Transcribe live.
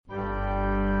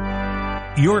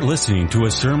You're listening to a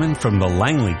sermon from the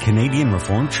Langley Canadian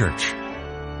Reformed Church.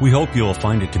 We hope you'll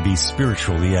find it to be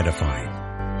spiritually edifying.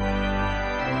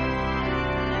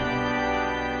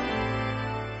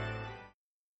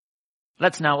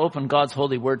 Let's now open God's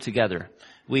holy word together.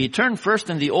 We turn first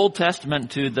in the Old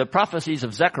Testament to the prophecies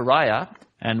of Zechariah,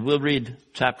 and we'll read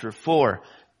chapter 4.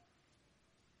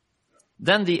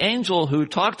 Then the angel who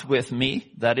talked with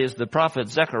me, that is the prophet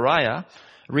Zechariah,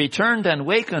 returned and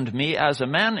wakened me as a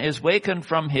man is wakened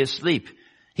from his sleep.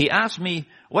 He asked me,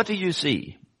 "What do you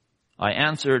see?" I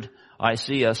answered, "I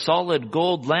see a solid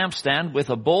gold lampstand with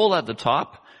a bowl at the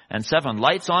top and 7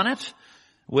 lights on it,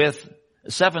 with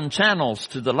 7 channels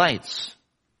to the lights.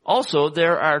 Also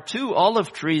there are 2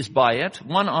 olive trees by it,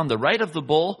 one on the right of the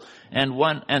bowl and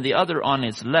the other on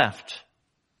its left."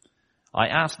 I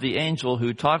asked the angel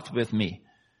who talked with me,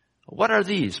 "What are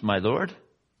these, my Lord?"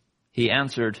 He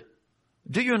answered,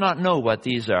 "Do you not know what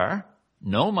these are?"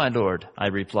 "No, my Lord," I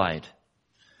replied.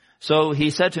 So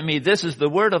he said to me, "This is the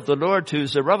word of the Lord to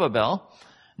Zerubbabel,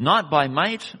 not by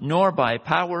might nor by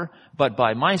power, but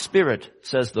by my Spirit,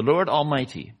 says the Lord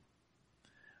Almighty.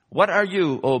 What are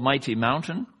you, O mighty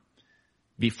mountain?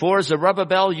 Before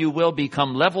Zerubbabel you will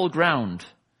become level ground.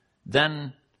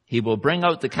 Then he will bring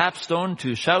out the capstone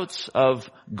to shouts of,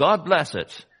 'God bless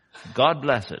it, God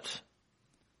bless it.'"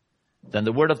 Then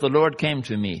the word of the Lord came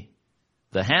to me.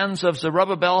 "The hands of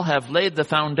Zerubbabel have laid the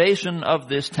foundation of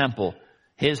this temple.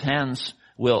 His hands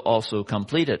will also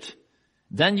complete it.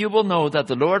 Then you will know that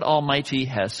the Lord Almighty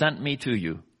has sent me to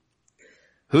you.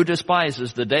 Who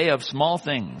despises the day of small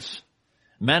things?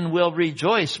 Men will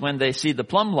rejoice when they see the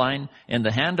plumb line in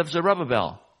the hand of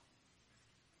Zerubbabel.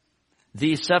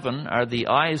 These 7 are the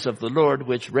eyes of the Lord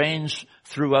which range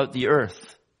throughout the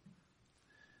earth."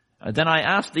 Then I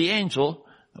asked the angel,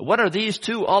 "What are these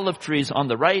 2 olive trees on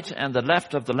the right and the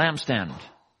left of the lampstand?"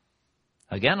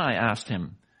 Again I asked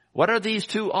him, "What are these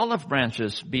 2 olive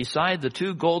branches beside the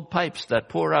 2 gold pipes that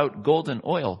pour out golden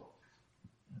oil?"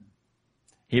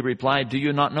 He replied, "Do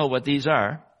you not know what these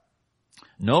are?"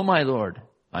 "No, my Lord,"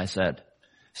 I said.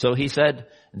 So he said,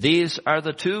 "These are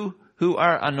the 2 who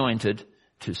are anointed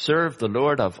to serve the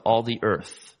Lord of all the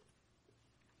earth."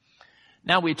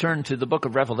 Now we turn to the book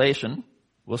of Revelation.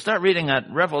 We'll start reading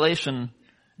at Revelation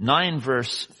 9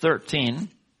 verse 13,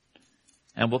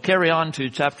 and we'll carry on to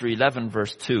chapter 11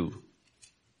 verse 2.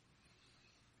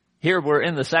 Here we're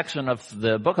in the section of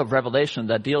the book of Revelation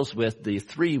that deals with the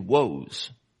 3 woes.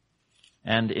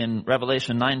 And in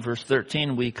Revelation 9 verse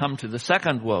 13 we come to the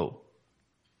second woe.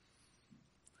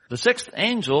 "The 6th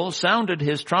angel sounded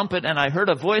his trumpet, and I heard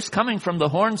a voice coming from the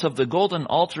horns of the golden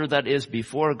altar that is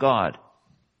before God.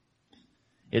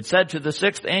 It said to the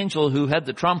 6th angel who had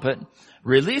the trumpet,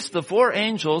 'Release the 4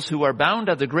 angels who are bound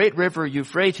at the great river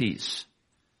Euphrates.'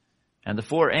 And the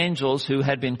 4 angels who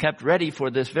had been kept ready for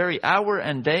this very hour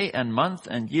and day and month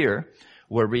and year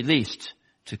were released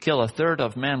to kill 1/3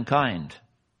 of mankind.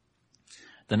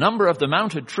 The number of the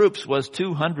mounted troops was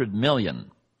 200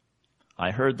 million.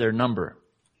 I heard their number.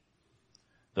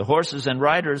 The horses and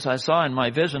riders I saw in my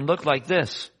vision looked like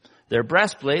this. Their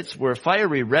breastplates were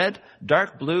fiery red,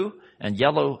 dark blue, and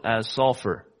yellow as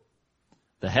sulfur.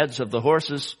 The heads of the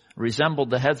horses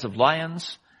resembled the heads of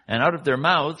lions, and out of their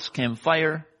mouths came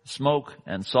fire, smoke,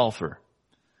 and sulfur.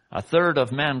 1/3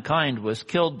 of mankind was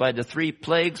killed by the 3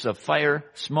 plagues of fire,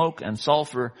 smoke, and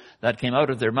sulfur that came out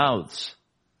of their mouths.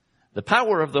 The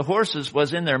power of the horses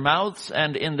was in their mouths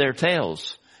and in their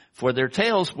tails, for their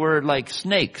tails were like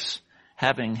snakes,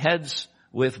 having heads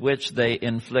with which they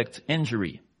inflict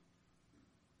injury.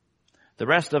 The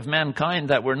rest of mankind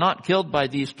that were not killed by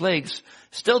these plagues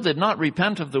still did not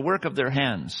repent of the work of their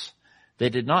hands. They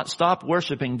did not stop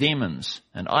worshiping demons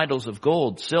and idols of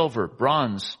gold, silver,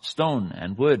 bronze, stone,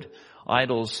 and wood,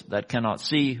 idols that cannot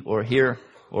see or hear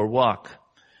or walk.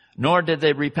 Nor did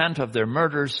they repent of their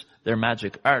murders, their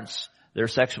magic arts, their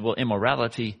sexual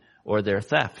immorality, or their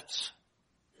thefts.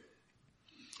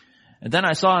 And then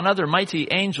I saw another mighty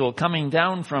angel coming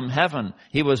down from heaven.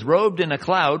 He was robed in a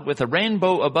cloud with a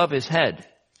rainbow above his head.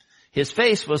 His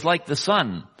face was like the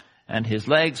sun, and his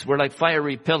legs were like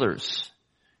fiery pillars.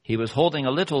 He was holding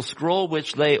a little scroll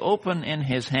which lay open in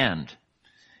his hand.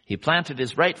 He planted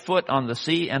his right foot on the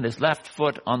sea and his left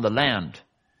foot on the land.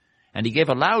 And he gave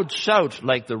a loud shout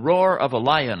like the roar of a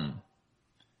lion.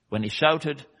 When he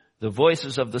shouted, the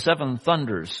voices of the 7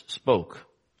 thunders spoke.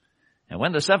 And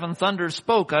when the 7 thunders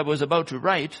spoke, I was about to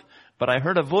write, but I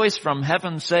heard a voice from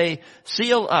heaven say,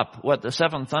 "Seal up what the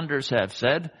 7 thunders have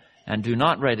said, and do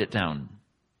not write it down."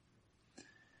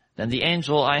 Then the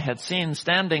angel I had seen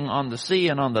standing on the sea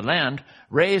and on the land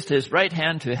raised his right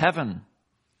hand to heaven.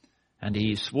 And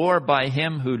he swore by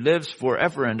him who lives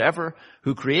forever and ever,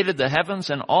 who created the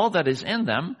heavens and all that is in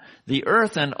them, the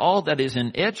earth and all that is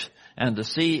in it, and the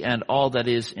sea and all that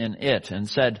is in it, and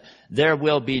said, there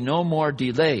will be no more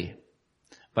delay.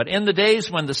 But in the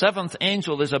days when the seventh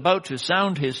angel is about to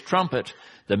sound his trumpet,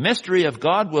 the mystery of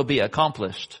God will be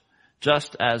accomplished,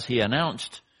 just as he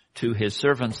announced to his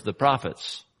servants the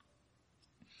prophets.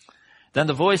 Then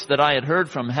the voice that I had heard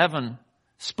from heaven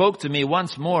spoke to me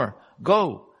once more,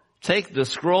 go, take the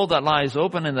scroll that lies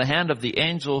open in the hand of the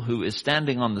angel who is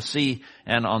standing on the sea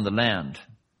and on the land.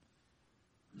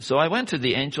 So I went to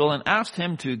the angel and asked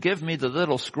him to give me the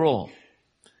little scroll.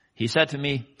 He said to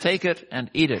me, take it and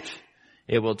eat it.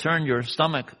 It will turn your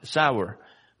stomach sour,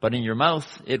 but in your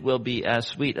mouth it will be as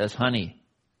sweet as honey.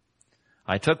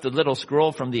 I took the little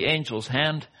scroll from the angel's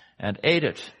hand and ate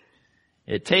it.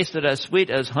 It tasted as sweet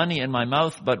as honey in my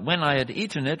mouth, but when I had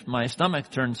eaten it, my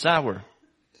stomach turned sour.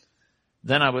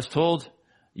 Then I was told,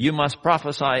 you must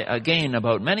prophesy again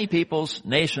about many peoples,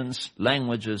 nations,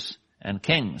 languages, and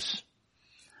kings.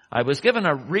 I was given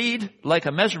a reed like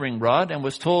a measuring rod and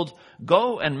was told,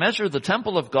 go and measure the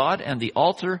temple of God and the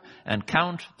altar and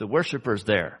count the worshippers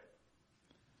there.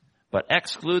 But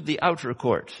exclude the outer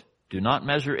court. Do not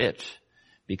measure it,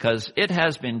 because it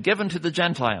has been given to the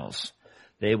Gentiles.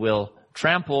 They will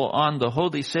trample on the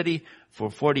holy city for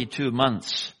 42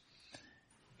 months.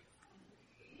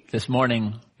 This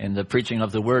morning, in the preaching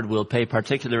of the word, we'll pay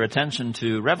particular attention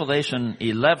to Revelation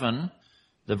 11,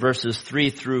 the verses 3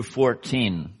 through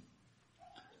 14.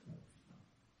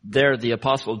 There, the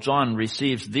Apostle John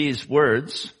receives these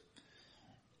words,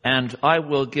 and I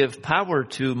will give power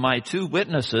to my 2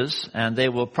 witnesses, and they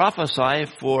will prophesy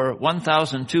for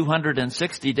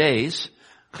 1,260 days,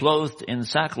 clothed in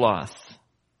sackcloth.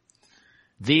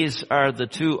 These are the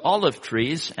 2 olive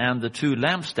trees and the 2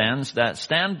 lampstands that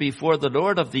stand before the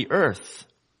Lord of the earth.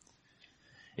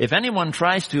 If anyone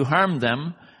tries to harm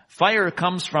them, fire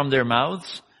comes from their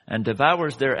mouths and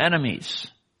devours their enemies.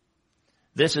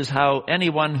 This is how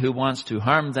anyone who wants to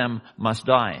harm them must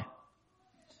die.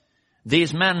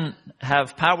 These men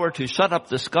have power to shut up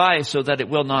the sky so that it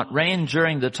will not rain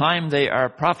during the time they are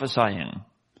prophesying.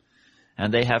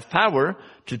 And they have power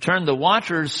to turn the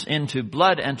waters into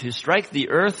blood and to strike the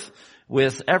earth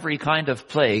with every kind of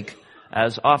plague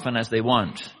as often as they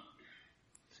want.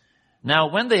 Now,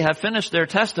 when they have finished their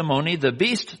testimony, the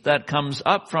beast that comes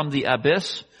up from the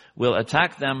abyss will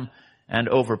attack them and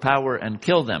overpower and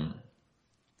kill them.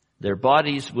 Their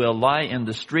bodies will lie in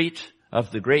the street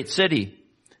of the great city,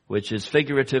 which is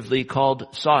figuratively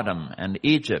called Sodom and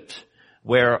Egypt,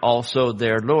 where also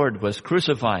their Lord was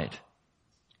crucified.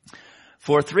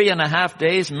 For 3.5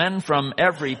 days, men from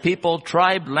every people,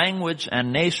 tribe, language,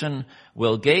 and nation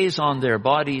will gaze on their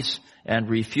bodies and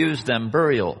refuse them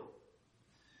burial.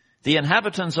 The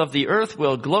inhabitants of the earth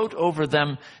will gloat over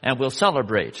them and will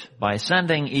celebrate by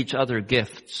sending each other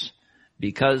gifts,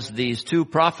 because these 2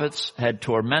 prophets had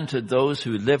tormented those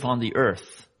who live on the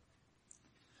earth.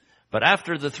 But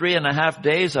after the 3.5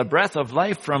 days, a breath of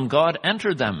life from God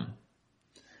entered them,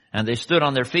 and they stood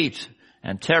on their feet,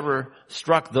 and terror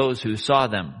struck those who saw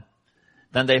them.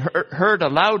 Then they heard a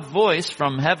loud voice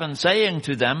from heaven saying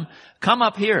to them, come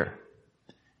up here.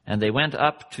 And they went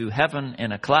up to heaven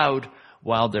in a cloud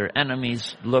while their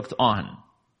enemies looked on.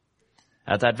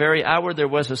 At that very hour there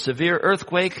was a severe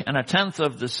earthquake, and 1/10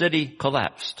 of the city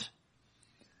collapsed.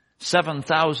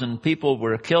 7,000 people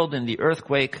were killed in the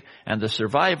earthquake, and the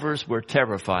survivors were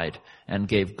terrified and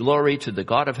gave glory to the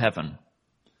God of heaven.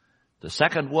 The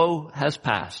second woe has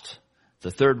passed. The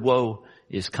third woe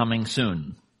is coming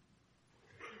soon.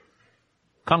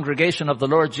 Congregation of the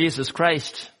Lord Jesus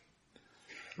Christ,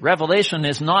 Revelation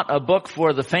is not a book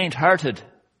for the faint-hearted.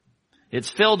 It's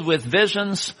filled with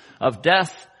visions of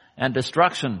death and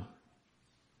destruction.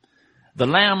 The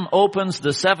Lamb opens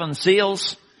the 7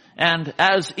 seals, and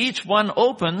as each one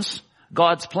opens,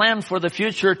 God's plan for the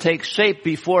future takes shape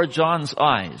before John's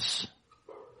eyes.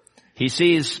 He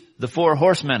sees the 4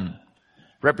 horsemen,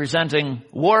 representing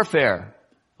warfare,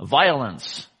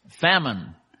 violence,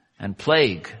 famine, and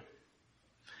plague.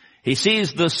 He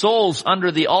sees the souls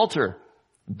under the altar,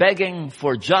 begging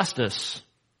for justice.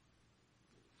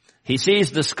 He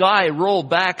sees the sky roll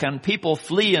back and people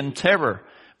flee in terror,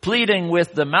 pleading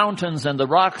with the mountains and the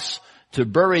rocks to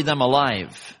bury them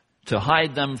alive, to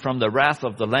hide them from the wrath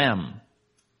of the Lamb.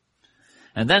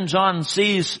 And then John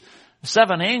sees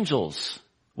 7 angels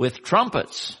with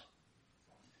trumpets.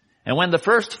 And when the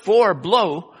first 4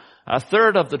 blow,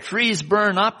 1/3 of the trees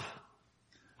burn up,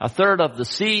 1/3 of the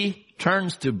sea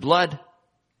turns to blood,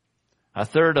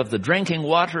 1/3 of the drinking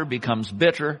water becomes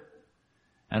bitter,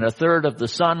 and a third of the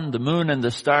sun, the moon, and the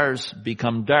stars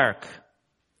become dark.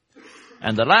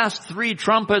 And the last 3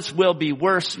 trumpets will be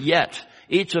worse yet.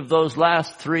 Each of those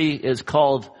last 3 is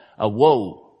called a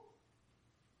woe.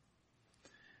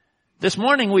 This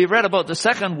morning we read about the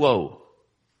second woe.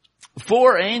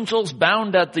 4 angels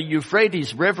bound at the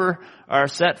Euphrates River are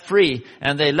set free,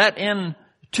 and they let in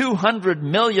 200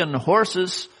 million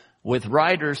horses with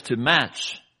riders to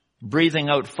match, breathing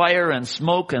out fire and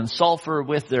smoke and sulfur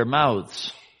with their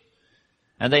mouths.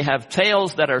 And they have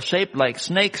tails that are shaped like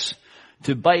snakes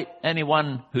to bite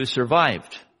anyone who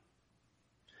survived.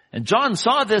 And John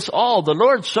saw this all. The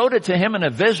Lord showed it to him in a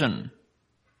vision.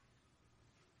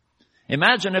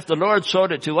 Imagine if the Lord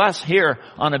showed it to us here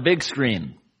on a big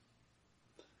screen.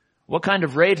 What kind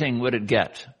of rating would it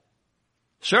get?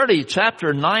 Surely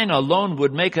chapter 9 alone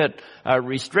would make it a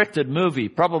restricted movie,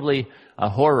 probably a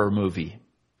horror movie.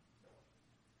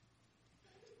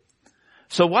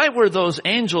 So why were those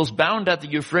angels bound at the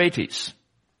Euphrates?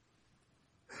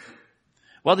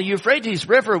 Well, the Euphrates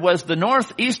River was the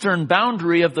northeastern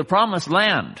boundary of the Promised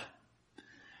Land.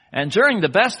 And during the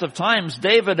best of times,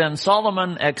 David and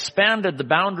Solomon expanded the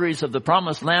boundaries of the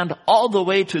Promised Land all the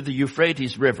way to the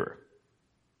Euphrates River.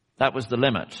 That was the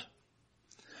limit.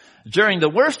 During the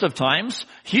worst of times,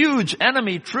 huge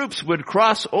enemy troops would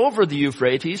cross over the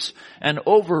Euphrates and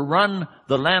overrun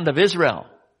the land of Israel.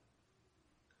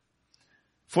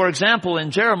 For example,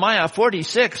 in Jeremiah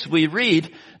 46, we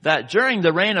read that during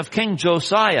the reign of King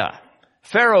Josiah,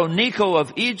 Pharaoh Necho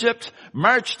of Egypt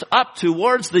marched up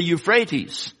towards the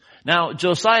Euphrates. Now,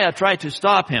 Josiah tried to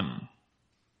stop him,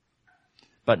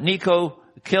 but Necho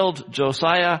killed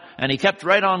Josiah, and he kept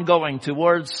right on going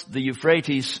towards the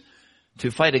Euphrates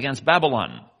to fight against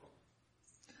Babylon.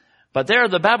 But there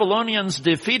the Babylonians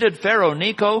defeated Pharaoh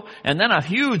Necho, and then a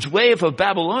huge wave of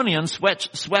Babylonians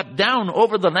swept down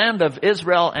over the land of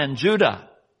Israel and Judah.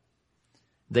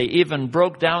 They even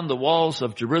broke down the walls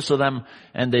of Jerusalem,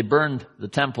 and they burned the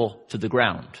temple to the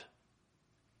ground.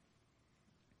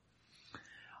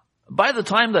 By the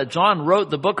time that John wrote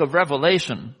the book of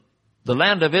Revelation, the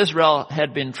land of Israel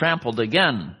had been trampled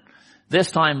again,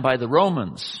 this time by the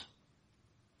Romans.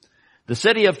 The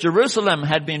city of Jerusalem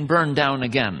had been burned down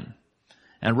again,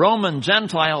 and Roman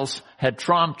Gentiles had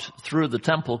tromped through the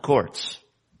temple courts.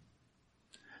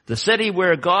 The city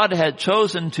where God had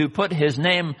chosen to put his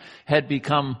name had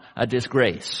become a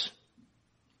disgrace.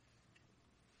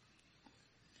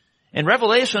 In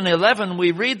Revelation 11,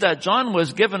 we read that John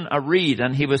was given a reed,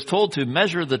 and he was told to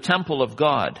measure the temple of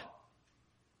God.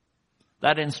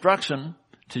 That instruction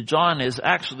to John is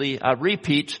actually a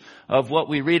repeat of what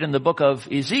we read in the book of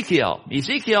Ezekiel.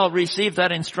 Ezekiel received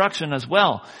that instruction as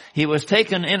well. He was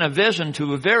taken in a vision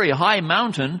to a very high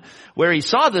mountain where he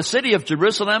saw the city of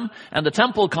Jerusalem and the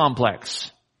temple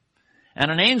complex. And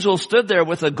an angel stood there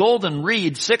with a golden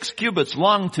reed 6 cubits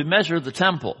long to measure the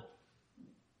temple.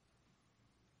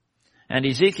 And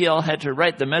Ezekiel had to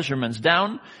write the measurements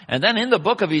down. And then in the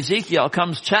book of Ezekiel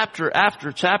comes chapter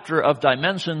after chapter of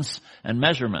dimensions and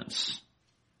measurements.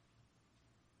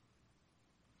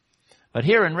 But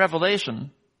here in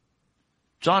Revelation,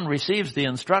 John receives the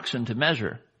instruction to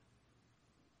measure,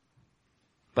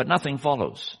 but nothing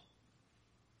follows.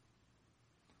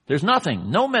 There's nothing,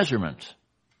 no measurement.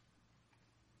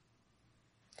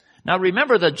 Now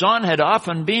remember that John had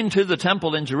often been to the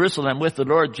temple in Jerusalem with the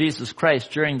Lord Jesus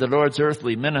Christ during the Lord's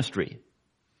earthly ministry.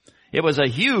 It was a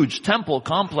huge temple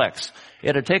complex.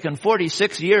 It had taken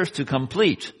 46 years to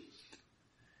complete.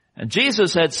 And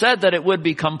Jesus had said that it would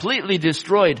be completely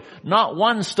destroyed, not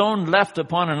one stone left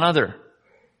upon another.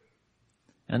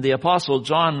 And the Apostle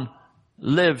John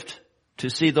lived to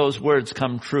see those words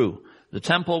come true. The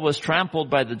temple was trampled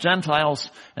by the Gentiles,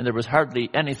 and there was hardly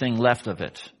anything left of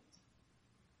it.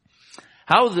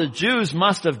 How the Jews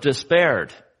must have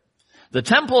despaired. The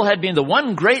temple had been the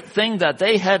one great thing that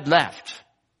they had left.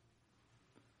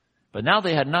 But now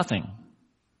they had nothing.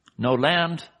 No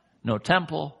land, no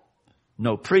temple,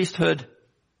 no priesthood,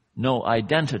 no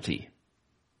identity.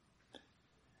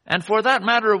 And for that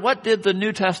matter, what did the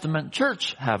New Testament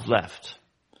church have left?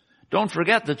 Don't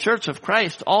forget, the Church of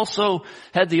Christ also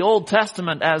had the Old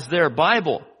Testament as their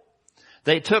Bible.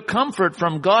 They took comfort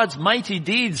from God's mighty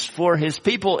deeds for his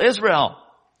people Israel.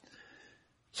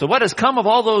 So what has come of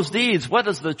all those deeds? What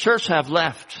does the church have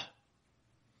left?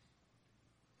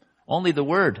 Only the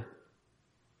Word.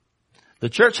 The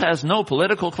church has no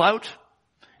political clout.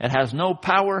 It has no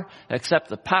power except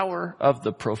the power of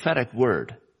the prophetic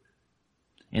word,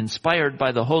 inspired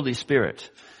by the Holy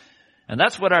Spirit. And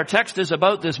that's what our text is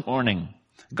about this morning.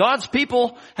 God's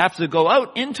people have to go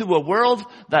out into a world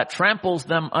that tramples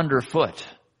them underfoot.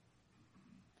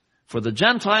 For the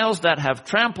Gentiles that have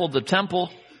trampled the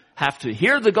temple have to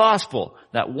hear the gospel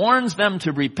that warns them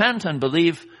to repent and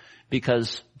believe,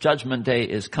 because judgment day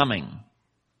is coming.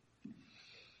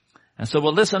 And so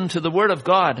we'll listen to the word of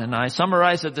God, and I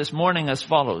summarize it this morning as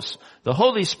follows. The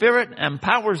Holy Spirit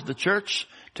empowers the church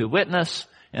to witness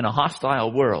in a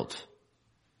hostile world.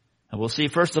 And we'll see,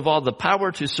 first of all, the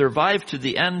power to survive to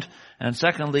the end, and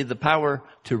secondly, the power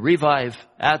to revive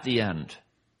at the end.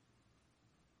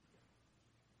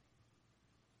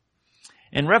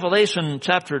 In Revelation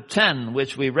chapter 10,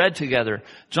 which we read together,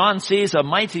 John sees a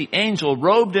mighty angel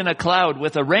robed in a cloud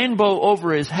with a rainbow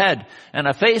over his head and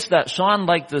a face that shone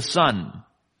like the sun.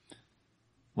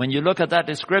 When you look at that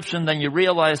description, then you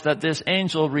realize that this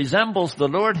angel resembles the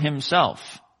Lord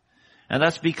himself. And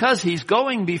that's because he's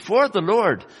going before the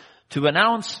Lord to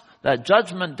announce that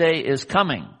judgment day is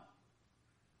coming.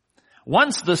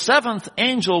 Once the seventh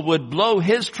angel would blow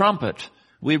his trumpet,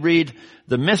 we read,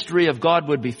 the mystery of God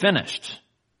would be finished.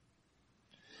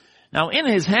 Now in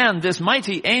his hand, this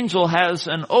mighty angel has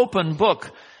an open book,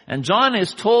 and John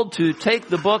is told to take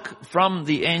the book from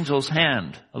the angel's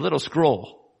hand, a little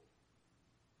scroll.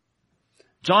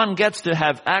 John gets to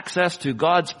have access to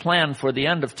God's plan for the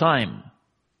end of time.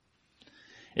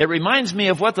 It reminds me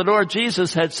of what the Lord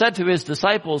Jesus had said to his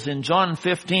disciples in John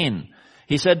 15.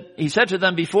 He said to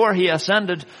them before he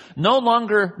ascended, "No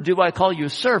longer do I call you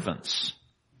servants,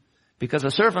 because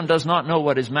a servant does not know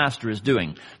what his master is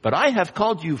doing. But I have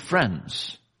called you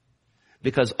friends,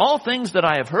 because all things that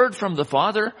I have heard from the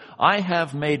Father, I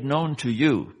have made known to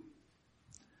you."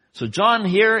 So John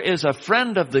here is a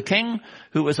friend of the king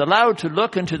who is allowed to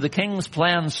look into the king's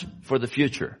plans for the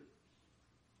future.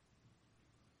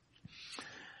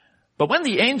 But when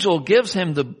the angel gives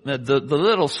him the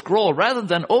little scroll, rather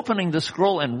than opening the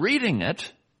scroll and reading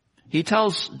it, he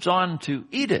tells John to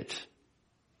eat it.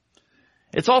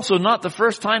 It's also not the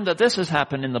first time that this has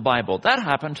happened in the Bible. That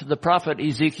happened to the prophet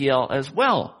Ezekiel as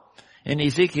well. In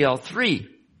Ezekiel 3,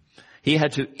 he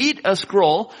had to eat a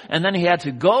scroll and then he had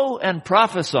to go and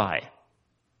prophesy.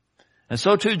 And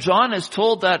so too John is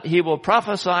told that he will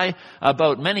prophesy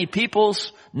about many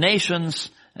peoples,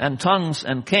 nations, and tongues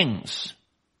and kings.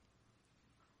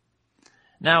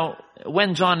 Now,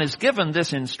 when John is given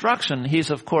this instruction, he's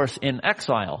of course in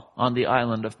exile on the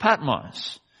island of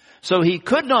Patmos. So he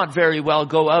could not very well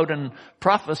go out and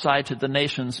prophesy to the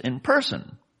nations in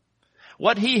person.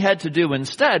 What he had to do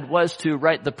instead was to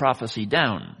write the prophecy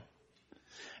down.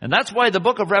 And that's why the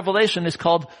book of Revelation is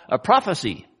called a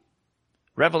prophecy.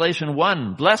 Revelation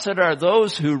 1, "Blessed are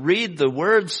those who read the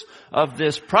words of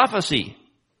this prophecy."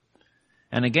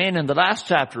 And again in the last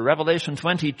chapter, Revelation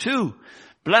 22,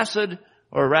 "Blessed,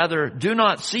 or rather, do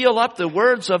not seal up the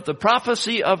words of the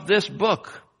prophecy of this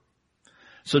book."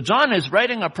 So John is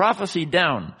writing a prophecy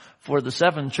down for the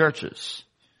 7 churches.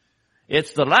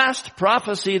 It's the last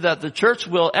prophecy that the church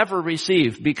will ever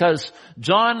receive, because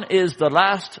John is the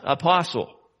last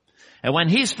apostle. And when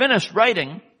he's finished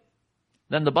writing,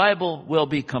 then the Bible will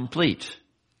be complete.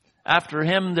 After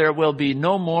him, there will be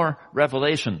no more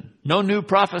revelation, no new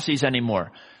prophecies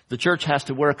anymore. The church has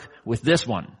to work with this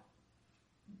one.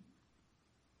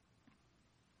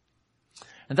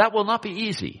 And that will not be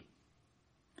easy.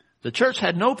 The church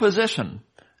had no position,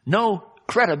 no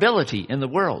credibility in the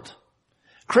world.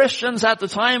 Christians at the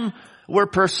time were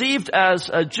perceived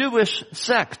as a Jewish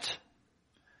sect.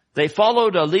 They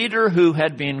followed a leader who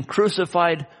had been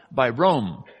crucified by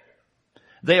Rome.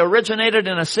 They originated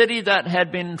in a city that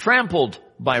had been trampled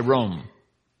by Rome.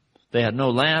 They had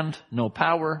no land, no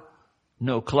power,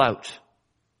 no clout.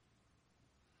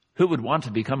 Who would want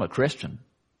to become a Christian?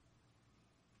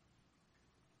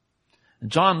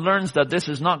 John learns that this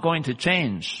is not going to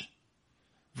change.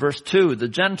 Verse 2, "The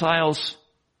Gentiles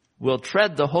will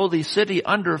tread the holy city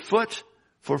underfoot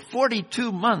for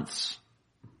 42 months.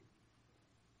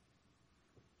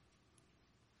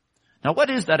 Now what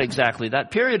is that exactly,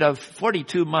 that period of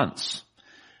 42 months?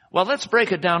 Well, let's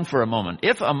break it down for a moment.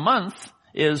 If a month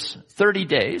is 30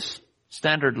 days,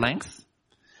 standard length,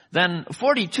 then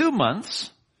 42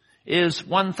 months is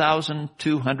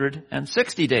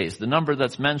 1,260 days, the number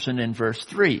that's mentioned in verse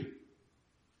 3.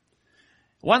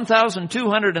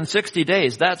 1,260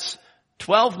 days, that's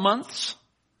 12 months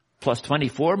plus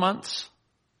 24 months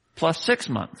plus 6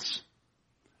 months.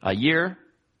 A year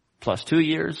plus 2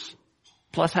 years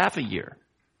plus half a year.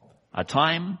 A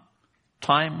time,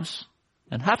 times,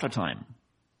 and half a time.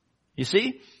 You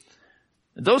see?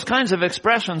 Those kinds of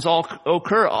expressions all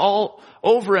occur all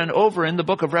over and over in the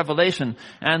book of Revelation,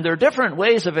 and they're different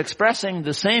ways of expressing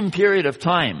the same period of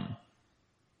time.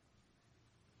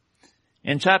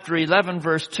 In chapter 11,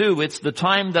 verse 2, it's the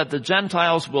time that the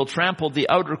Gentiles will trample the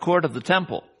outer court of the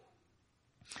temple.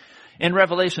 In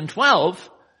Revelation 12,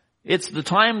 it's the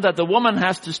time that the woman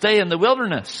has to stay in the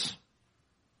wilderness.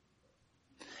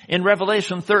 In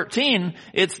Revelation 13,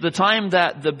 it's the time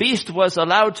that the beast was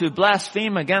allowed to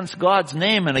blaspheme against God's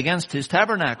name and against his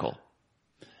tabernacle.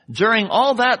 During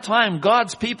all that time,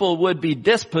 God's people would be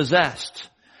dispossessed.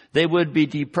 They would be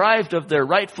deprived of their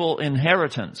rightful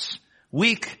inheritance,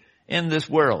 weak in this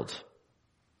world.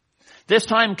 This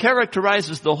time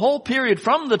characterizes the whole period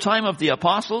from the time of the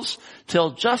apostles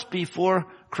till just before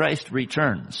Christ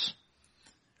returns.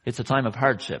 It's a time of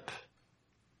hardship.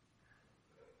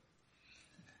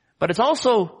 But it's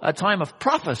also a time of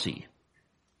prophecy.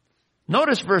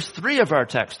 Notice verse 3 of our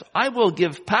text. I will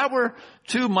give power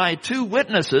to my 2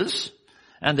 witnesses,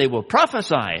 and they will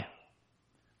prophesy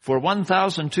for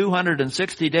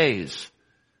 1,260 days,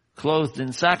 clothed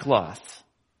in sackcloth.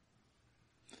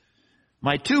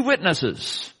 My 2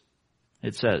 witnesses,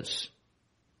 it says.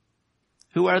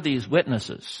 Who are these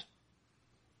witnesses?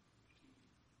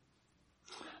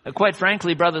 Quite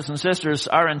frankly, brothers and sisters,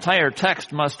 our entire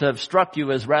text must have struck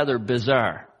you as rather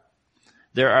bizarre.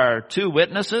 There are 2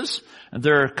 witnesses.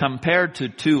 They're compared to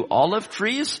 2 olive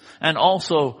trees and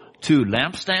also 2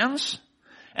 lampstands.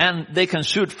 And they can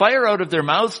shoot fire out of their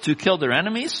mouths to kill their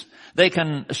enemies. They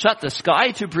can shut the sky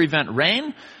to prevent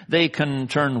rain. They can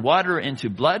turn water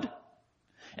into blood.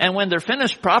 And when they're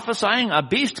finished prophesying, a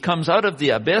beast comes out of the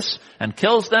abyss and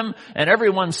kills them, and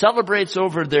everyone celebrates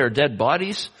over their dead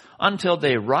bodies until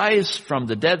they rise from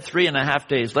the dead 3.5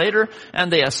 days later,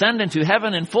 and they ascend into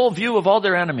heaven in full view of all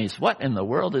their enemies. What in the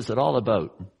world is it all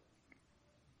about?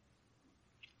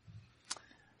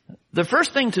 The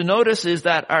first thing to notice is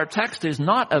that our text is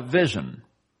not a vision.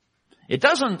 It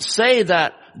doesn't say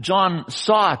that John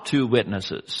saw 2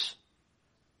 witnesses.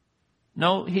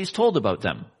 No, he's told about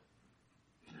them.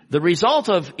 The result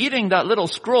of eating that little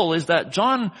scroll is that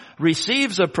John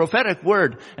receives a prophetic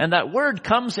word, and that word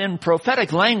comes in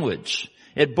prophetic language.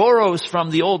 It borrows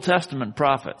from the Old Testament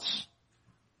prophets.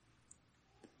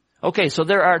 Okay, so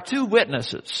there are 2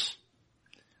 witnesses,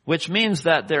 which means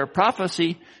that their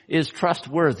prophecy is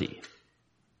trustworthy.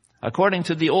 According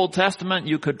to the Old Testament,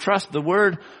 you could trust the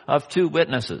word of 2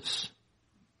 witnesses.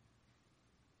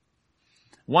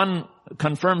 One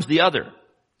confirms the other.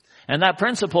 And that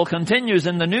principle continues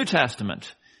in the New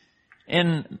Testament.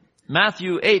 In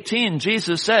Matthew 18,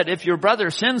 Jesus said, if your brother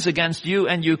sins against you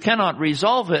and you cannot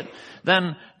resolve it,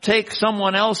 then take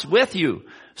someone else with you,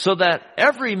 so that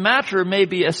every matter may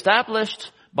be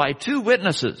established by 2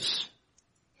 witnesses.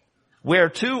 Where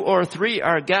 2 or 3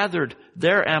 are gathered,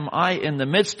 there am I in the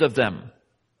midst of them.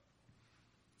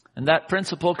 And that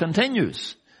principle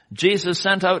continues. Jesus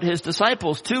sent out his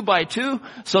disciples 2 by 2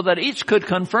 so that each could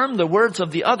confirm the words of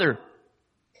the other.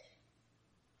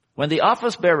 When the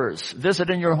office bearers visit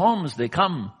in your homes, they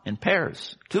come in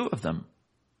pairs, 2 of them.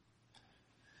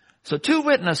 So 2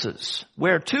 witnesses.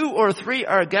 Where 2 or 3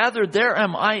 are gathered, there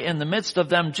am I in the midst of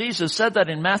them. Jesus said that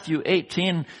in Matthew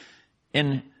 18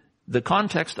 in the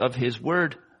context of his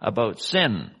word about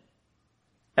sin.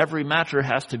 Every matter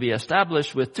has to be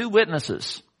established with 2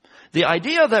 witnesses. The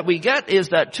idea that we get is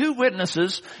that 2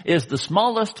 witnesses is the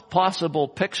smallest possible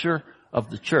picture of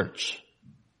the church.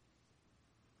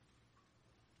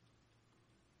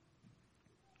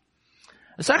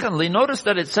 Secondly, notice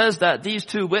that it says that these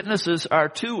 2 witnesses are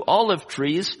 2 olive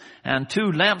trees and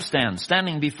 2 lampstands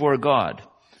standing before God.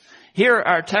 Here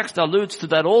our text alludes to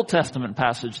that Old Testament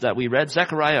passage that we read,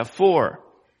 Zechariah 4.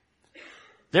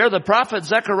 There the prophet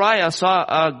Zechariah saw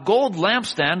a gold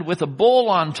lampstand with a bowl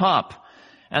on top.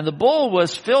 And the bowl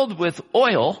was filled with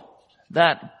oil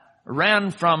that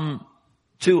ran from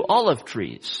 2 olive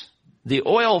trees. The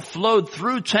oil flowed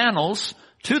through channels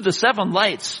to the 7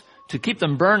 lights to keep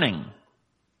them burning.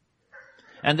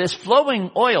 And this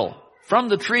flowing oil from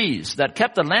the trees that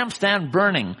kept the lampstand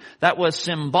burning, that was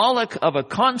symbolic of a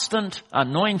constant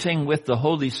anointing with the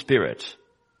Holy Spirit.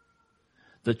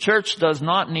 The church does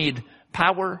not need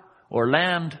power or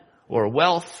land or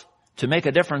wealth to make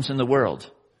a difference in the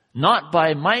world. Not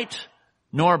by might,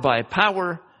 nor by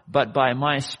power, but by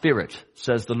my Spirit,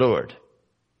 says the Lord.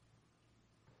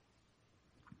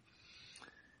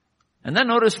 And then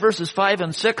notice verses 5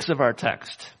 and 6 of our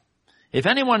text. If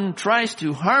anyone tries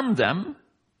to harm them,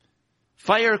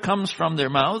 fire comes from their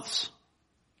mouths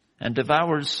and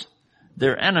devours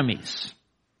their enemies.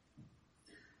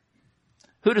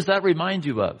 Who does that remind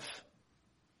you of?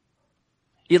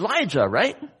 Elijah,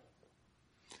 right?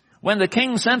 When the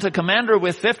king sent a commander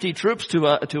with 50 troops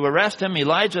to arrest him,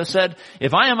 Elijah said,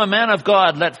 if I am a man of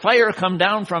God, let fire come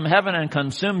down from heaven and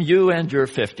consume you and your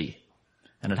 50.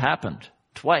 And it happened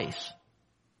twice.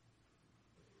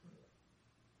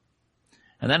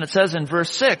 And then it says in verse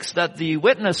 6 that the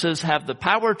witnesses have the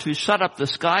power to shut up the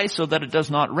sky so that it does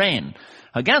not rain.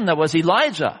 Again, that was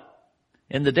Elijah.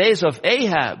 In the days of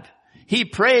Ahab, he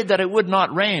prayed that it would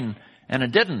not rain, and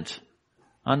it didn't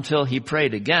until he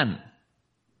prayed again.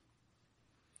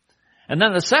 And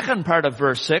then the second part of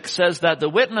verse 6 says that the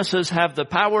witnesses have the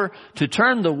power to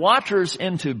turn the waters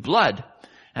into blood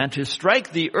and to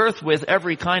strike the earth with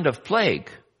every kind of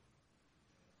plague.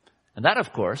 And that,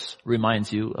 of course,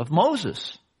 reminds you of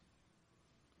Moses.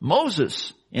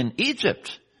 Moses in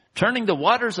Egypt, turning the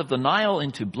waters of the Nile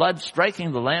into blood,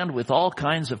 striking the land with all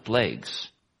kinds of plagues.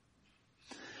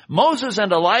 Moses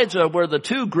and Elijah were the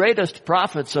two greatest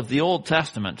prophets of the Old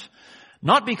Testament,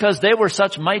 not because they were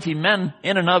such mighty men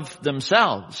in and of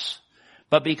themselves,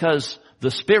 but because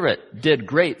the Spirit did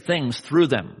great things through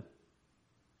them.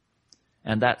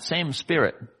 And that same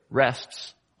Spirit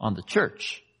rests on the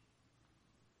church.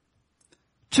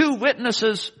 Two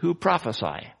witnesses who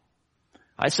prophesy.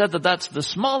 I said that that's the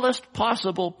smallest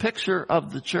possible picture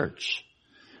of the church.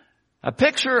 A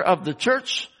picture of the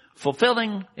church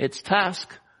fulfilling its task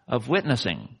of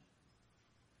witnessing.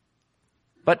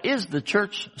 But is the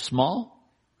church small?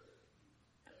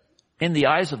 In the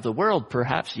eyes of the world,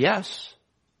 perhaps yes.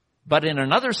 But in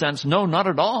another sense, no, not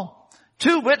at all.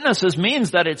 Two witnesses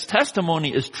means that its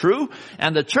testimony is true,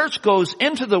 and the church goes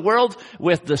into the world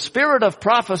with the spirit of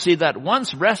prophecy that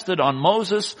once rested on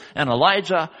Moses and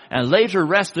Elijah and later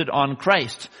rested on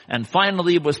Christ and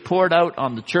finally was poured out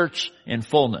on the church in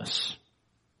fullness.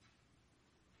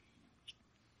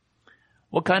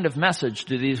 What kind of message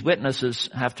do these witnesses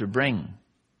have to bring?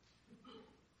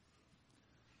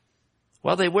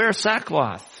 Well, they wear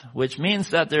sackcloth, which means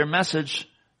that their message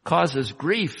causes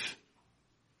grief.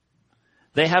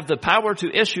 They have the power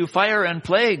to issue fire and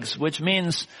plagues, which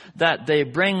means that they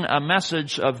bring a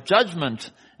message of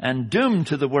judgment and doom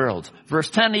to the world. Verse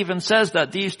 10 even says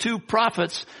that these two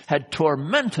prophets had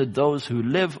tormented those who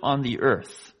live on the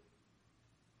earth.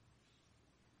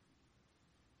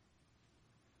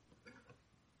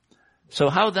 So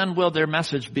how then will their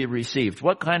message be received?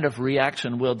 What kind of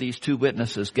reaction will these two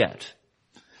witnesses get?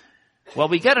 Well,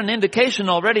 we get an indication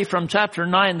already from chapter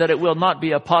 9 that it will not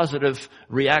be a positive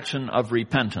reaction of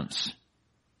repentance.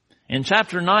 In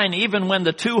chapter 9, even when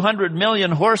the 200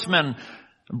 million horsemen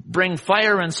bring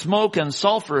fire and smoke and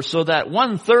sulfur so that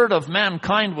 1/3 of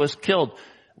mankind was killed,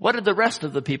 what did the rest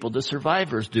of the people, the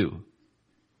survivors, do?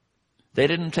 They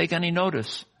didn't take any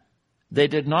notice. They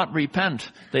did not repent.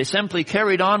 They simply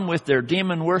carried on with their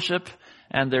demon worship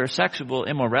and their sexual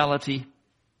immorality,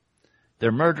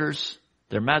 their murders,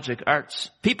 their magic arts.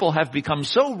 People have become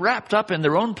so wrapped up in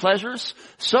their own pleasures,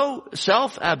 so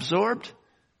self-absorbed,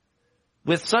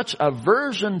 with such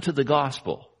aversion to the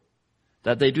gospel,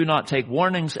 that they do not take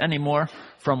warnings anymore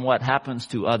from what happens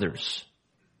to others.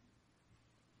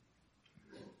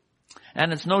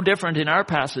 And it's no different in our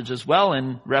passage as well.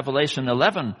 In Revelation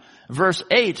 11, verse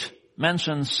 8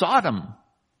 mentions Sodom.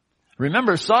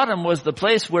 Remember, Sodom was the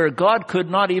place where God could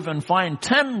not even find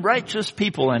 10 righteous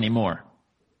people anymore.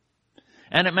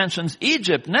 And it mentions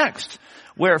Egypt next,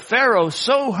 where Pharaoh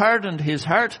so hardened his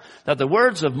heart that the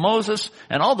words of Moses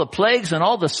and all the plagues and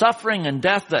all the suffering and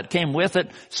death that came with it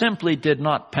simply did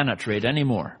not penetrate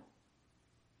anymore.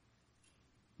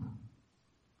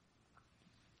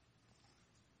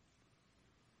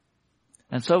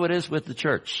 And so it is with the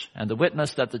church and the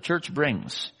witness that the church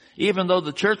brings. Even though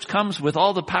the church comes with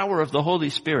all the power of the Holy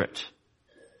Spirit,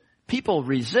 people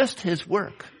resist his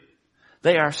work.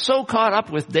 They are so caught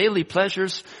up with daily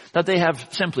pleasures that they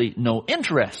have simply no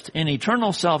interest in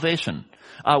eternal salvation.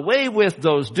 Away with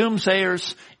those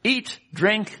doomsayers, eat,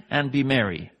 drink, and be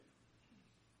merry.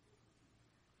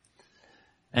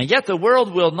 And yet the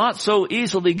world will not so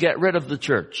easily get rid of the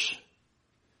church.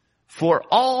 For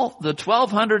all the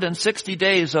 1260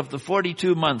 days of the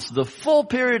 42 months, the full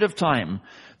period of time,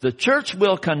 the church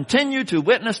will continue to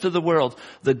witness to the world.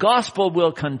 The gospel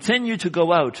will continue to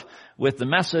go out with the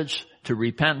message to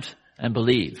repent and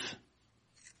believe.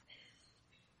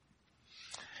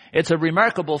 It's a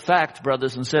remarkable fact,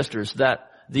 brothers and sisters, that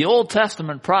the Old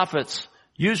Testament prophets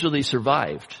usually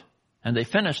survived and they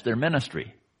finished their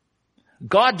ministry.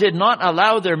 God did not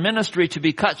allow their ministry to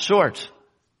be cut short.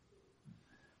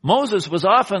 Moses was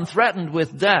often threatened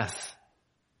with death,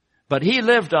 but he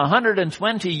lived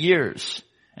 120 years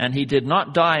and he did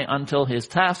not die until his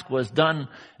task was done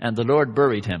and the Lord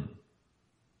buried him.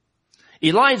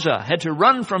 Elijah had to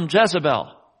run from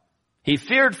Jezebel. He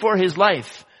feared for his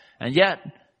life, and yet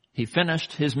he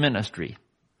finished his ministry.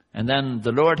 And then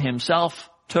the Lord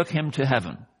himself took him to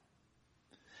heaven.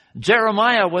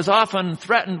 Jeremiah was often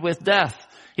threatened with death.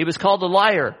 He was called a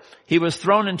liar. He was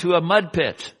thrown into a mud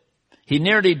pit. He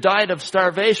nearly died of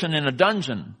starvation in a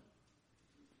dungeon.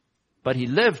 But he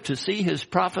lived to see his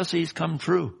prophecies come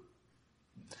true.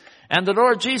 And the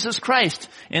Lord Jesus Christ,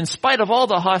 in spite of all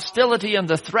the hostility and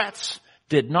the threats,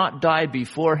 did not die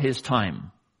before his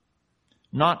time.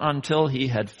 Not until he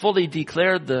had fully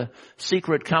declared the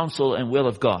secret counsel and will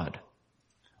of God.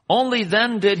 Only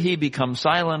then did he become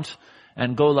silent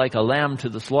and go like a lamb to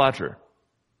the slaughter.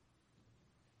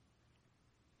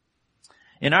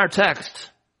 In our text,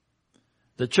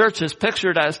 the church is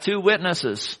pictured as two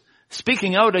witnesses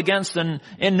speaking out against an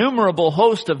innumerable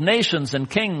host of nations and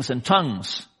kings and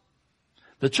tongues.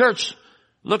 The church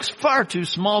looks far too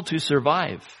small to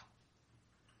survive.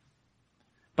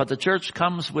 But the church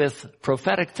comes with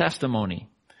prophetic testimony,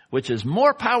 which is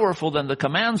more powerful than the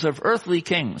commands of earthly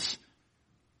kings.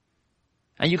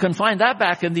 And you can find that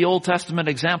back in the Old Testament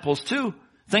examples too.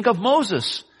 Think of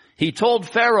Moses. He told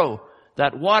Pharaoh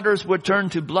that waters would turn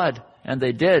to blood, and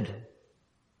they did.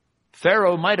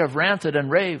 Pharaoh might have ranted and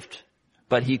raved,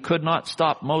 but he could not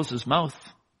stop Moses' mouth.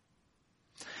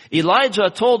 Elijah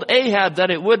told Ahab that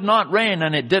it would not rain,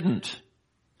 and it didn't.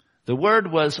 The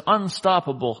word was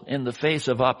unstoppable in the face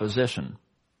of opposition.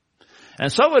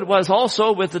 And so it was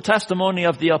also with the testimony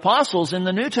of the apostles in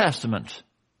the New Testament.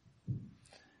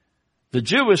 The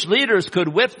Jewish leaders could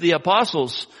whip the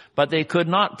apostles, but they could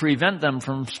not prevent them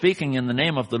from speaking in the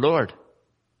name of the Lord.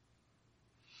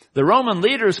 The Roman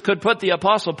leaders could put the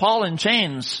apostle Paul in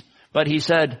chains, but he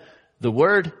said, "The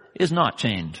word is not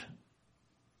chained."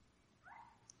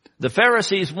 The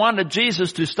Pharisees wanted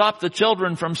Jesus to stop the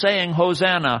children from saying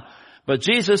Hosanna, but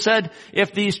Jesus said,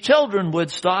 if these children would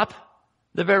stop,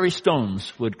 the very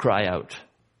stones would cry out.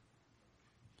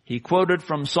 He quoted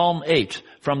from Psalm 8,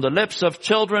 "From the lips of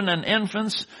children and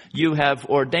infants, you have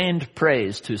ordained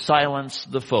praise to silence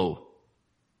the foe."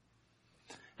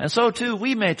 And so too,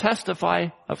 we may testify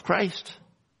of Christ.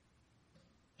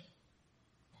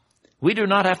 We do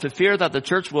not have to fear that the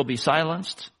church will be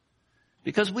silenced,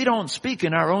 because we don't speak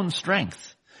in our own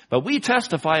strength, but we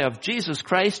testify of Jesus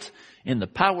Christ in the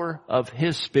power of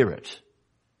His Spirit.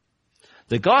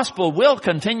 The gospel will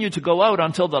continue to go out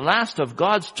until the last of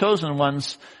God's chosen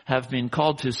ones have been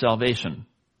called to salvation.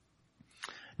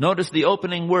 Notice the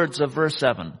opening words of verse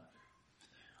 7.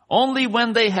 Only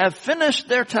when they have finished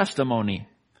their testimony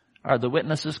are the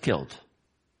witnesses killed.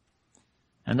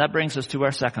 And that brings us to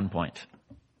our second point.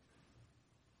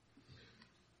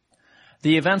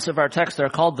 The events of our text are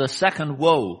called the second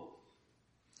woe.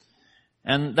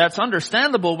 And that's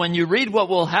understandable when you read what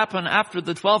will happen after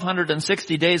the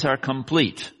 1260 days are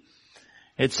complete.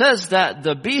 It says that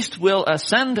the beast will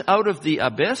ascend out of the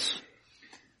abyss,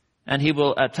 and he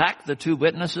will attack the two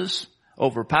witnesses,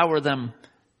 overpower them,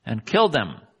 and kill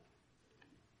them.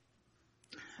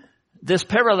 This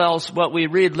parallels what we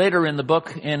read later in the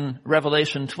book in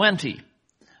Revelation 20.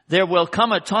 There will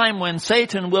come a time when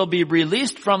Satan will be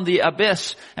released from the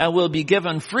abyss and will be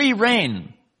given free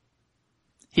rein.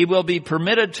 He will be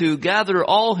permitted to gather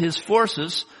all his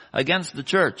forces against the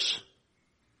church.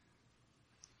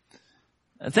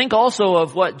 Think also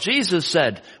of what Jesus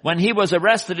said when he was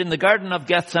arrested in the Garden of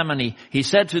Gethsemane. He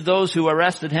said to those who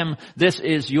arrested him, "This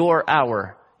is your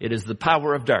hour. It is the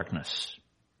power of darkness."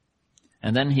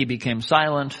 And then he became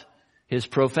silent. His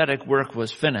prophetic work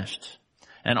was finished.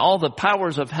 And all the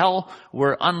powers of hell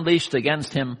were unleashed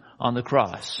against him on the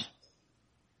cross.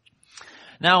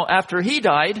 Now, after he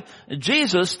died,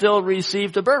 Jesus still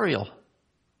received a burial.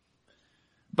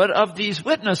 But of these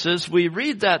witnesses, we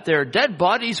read that their dead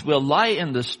bodies will lie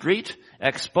in the street,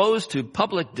 exposed to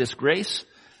public disgrace,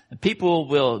 and people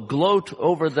will gloat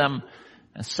over them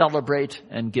and celebrate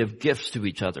and give gifts to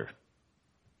each other.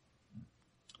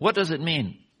 What does it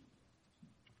mean?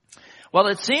 Well,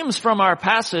 it seems from our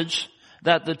passage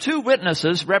that the two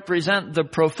witnesses represent the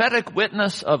prophetic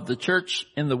witness of the church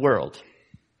in the world.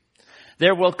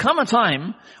 There will come a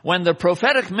time when the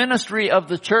prophetic ministry of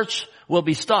the church will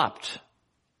be stopped.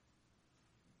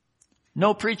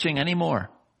 No preaching anymore.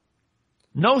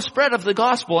 No spread of the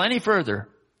gospel any further.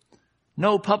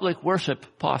 No public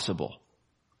worship possible.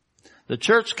 The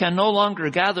church can no longer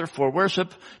gather for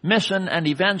worship. Mission and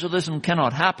evangelism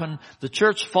cannot happen. The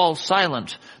church falls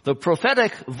silent. The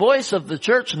prophetic voice of the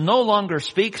church no longer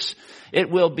speaks. It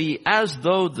will be as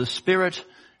though the Spirit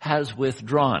has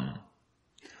withdrawn.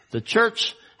 The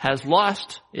church has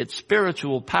lost its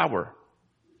spiritual power.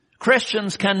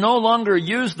 Christians can no longer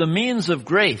use the means of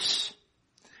grace.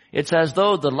 It's as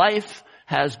though the life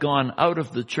has gone out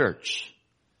of the church.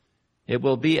 It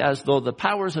will be as though the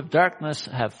powers of darkness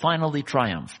have finally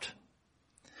triumphed.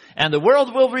 And the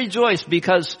world will rejoice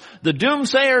because the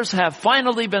doomsayers have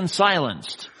finally been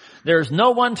silenced. There's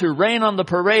no one to rain on the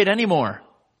parade anymore.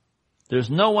 There's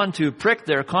no one to prick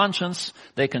their conscience.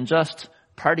 They can just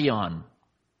party on.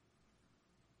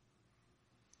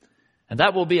 And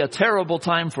that will be a terrible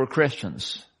time for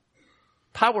Christians.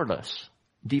 Powerless,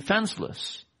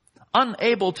 defenseless,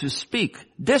 unable to speak,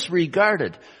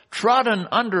 disregarded, trodden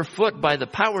underfoot by the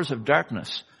powers of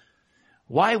darkness.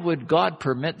 Why would God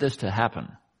permit this to happen?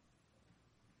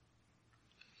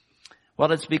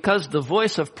 Well, it's because the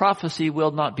voice of prophecy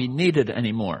will not be needed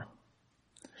anymore.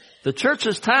 The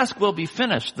church's task will be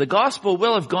finished. The gospel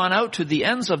will have gone out to the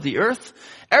ends of the earth.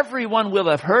 Everyone will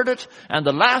have heard it, and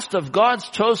the last of God's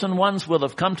chosen ones will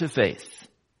have come to faith.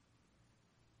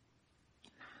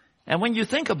 And when you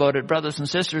think about it, brothers and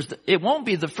sisters, it won't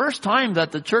be the first time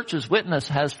that the church's witness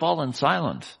has fallen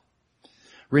silent.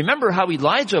 Remember how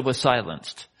Elijah was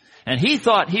silenced. And he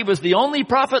thought he was the only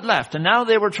prophet left, and now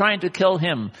they were trying to kill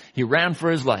him. He ran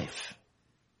for his life.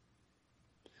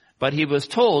 But he was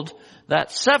told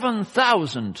that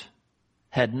 7,000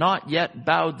 had not yet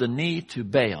bowed the knee to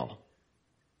Baal.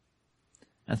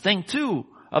 And think too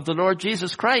of the Lord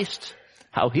Jesus Christ,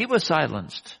 how he was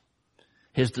silenced.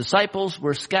 His disciples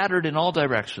were scattered in all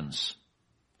directions,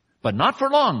 but not for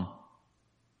long.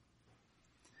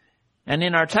 And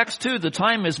in our text too, the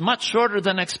time is much shorter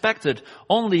than expected,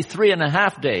 only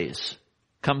 3.5 days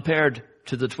compared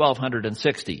to the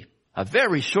 1260, a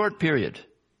very short period.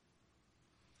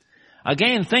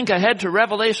 Again, think ahead to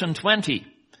Revelation 20.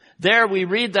 There we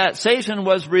read that Satan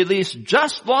was released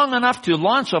just long enough to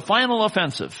launch a final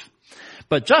offensive.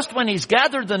 But just when he's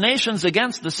gathered the nations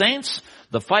against the saints,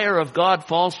 the fire of God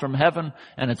falls from heaven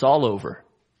and it's all over.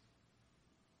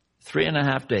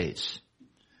 3.5 days.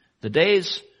 The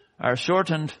days are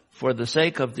shortened for the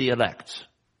sake of the elect.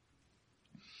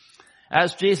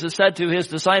 As Jesus said to his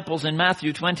disciples in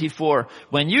Matthew 24,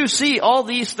 when you see all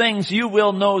these things, you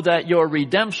will know that your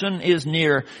redemption is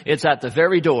near. It's at the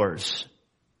very doors.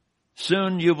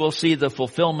 Soon you will see the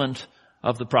fulfillment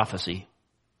of the prophecy.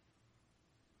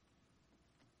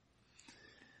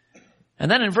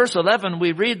 And then in verse 11,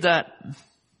 we read that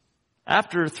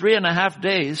after 3.5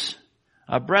 days,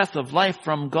 a breath of life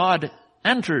from God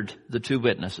entered the two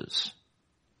witnesses.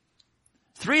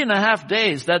 3.5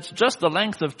 days, that's just the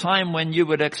length of time when you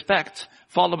would expect,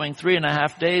 following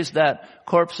 3.5 days, that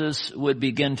corpses would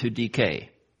begin to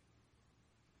decay.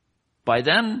 By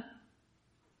then,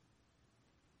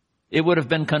 it would have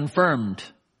been confirmed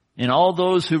in all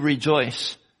those who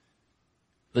rejoice,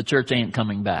 the church ain't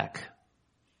coming back.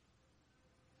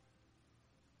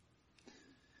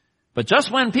 But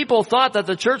just when people thought that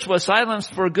the church was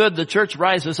silenced for good, the church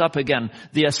rises up again.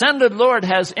 The ascended Lord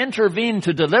has intervened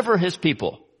to deliver his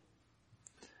people.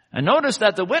 And notice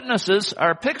that the witnesses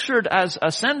are pictured as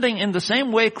ascending in the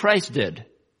same way Christ did,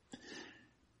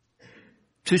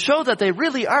 to show that they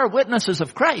really are witnesses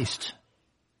of Christ.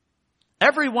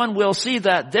 Everyone will see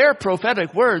that their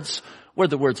prophetic words were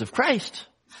the words of Christ.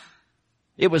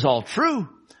 It was all true.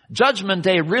 Judgment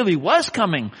Day really was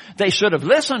coming. They should have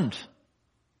listened.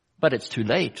 But it's too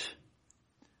late.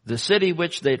 The city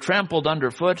which they trampled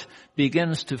underfoot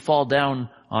begins to fall down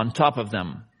on top of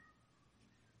them.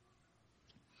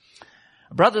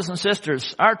 Brothers and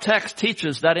sisters, our text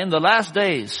teaches that in the last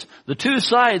days, the two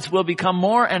sides will become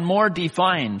more and more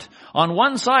defined. On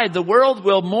one side, the world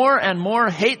will more and more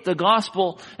hate the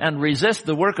gospel and resist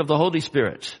the work of the Holy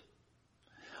Spirit.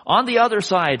 On the other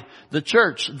side, the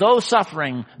church, though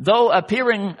suffering, though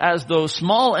appearing as though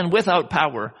small and without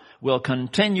power, will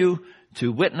continue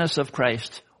to witness of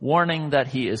Christ, warning that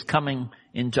he is coming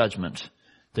in judgment.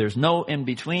 There's no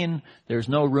in-between. There's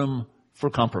no room for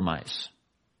compromise.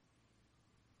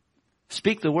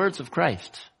 Speak the words of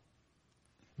Christ.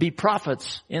 Be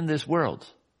prophets in this world.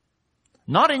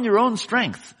 Not in your own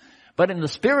strength, but in the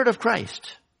Spirit of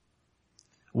Christ.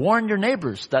 Warn your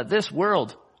neighbors that this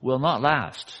world will not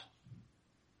last.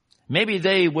 Maybe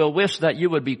they will wish that you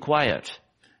would be quiet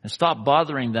and stop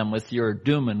bothering them with your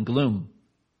doom and gloom.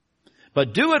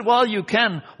 But do it while you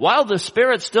can, while the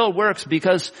Spirit still works,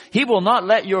 because he will not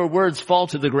let your words fall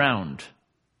to the ground.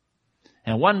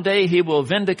 And one day he will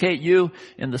vindicate you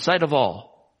in the sight of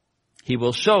all. He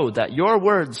will show that your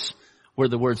words were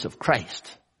the words of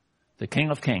Christ, the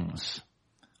King of Kings.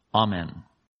 Amen.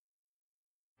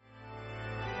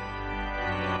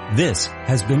 This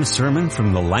has been a sermon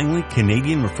from the Langley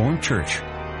Canadian Reformed Church.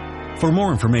 For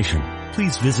more information,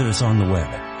 please visit us on the web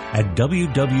at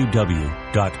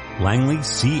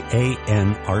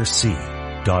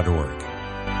www.langleycanrc.org.